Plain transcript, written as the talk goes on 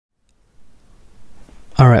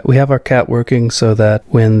All right, we have our cat working so that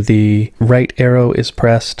when the right arrow is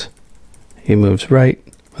pressed, he moves right.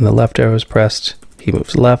 When the left arrow is pressed, he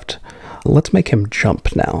moves left. Let's make him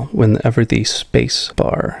jump now whenever the space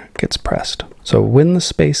bar gets pressed. So when the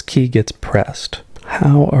space key gets pressed,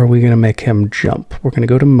 how are we going to make him jump? We're going to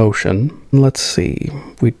go to motion. Let's see.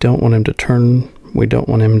 We don't want him to turn. We don't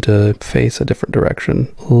want him to face a different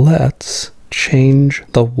direction. Let's change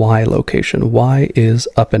the Y location. Y is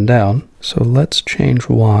up and down. So let's change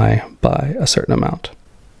Y by a certain amount.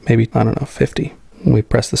 Maybe, I don't know, 50. We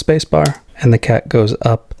press the space bar and the cat goes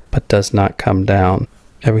up but does not come down.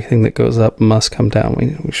 Everything that goes up must come down.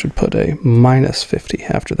 We should put a minus 50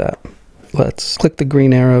 after that. Let's click the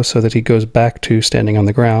green arrow so that he goes back to standing on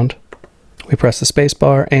the ground. We press the space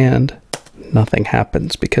bar and nothing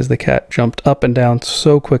happens because the cat jumped up and down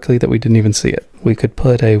so quickly that we didn't even see it. We could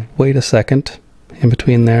put a wait a second in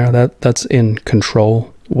between there. That's in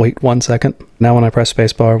control. Wait 1 second. Now when I press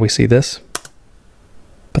space bar, we see this.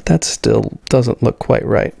 But that still doesn't look quite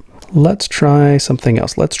right. Let's try something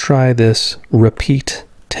else. Let's try this repeat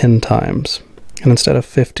 10 times. And instead of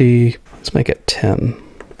 50, let's make it 10.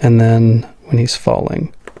 And then when he's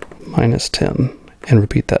falling, minus 10, and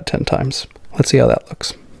repeat that 10 times. Let's see how that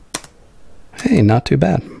looks. Hey, not too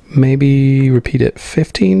bad. Maybe repeat it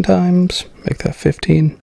 15 times, make that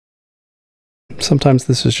 15. Sometimes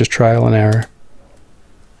this is just trial and error.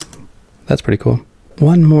 That's pretty cool.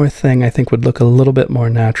 One more thing I think would look a little bit more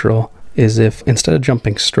natural is if instead of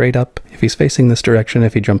jumping straight up, if he's facing this direction,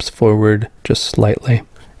 if he jumps forward just slightly,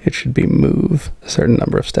 it should be move a certain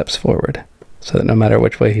number of steps forward so that no matter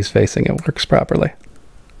which way he's facing, it works properly.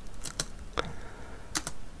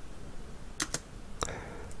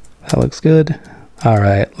 That looks good. All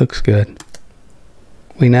right, looks good.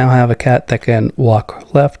 We now have a cat that can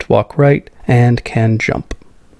walk left, walk right, and can jump.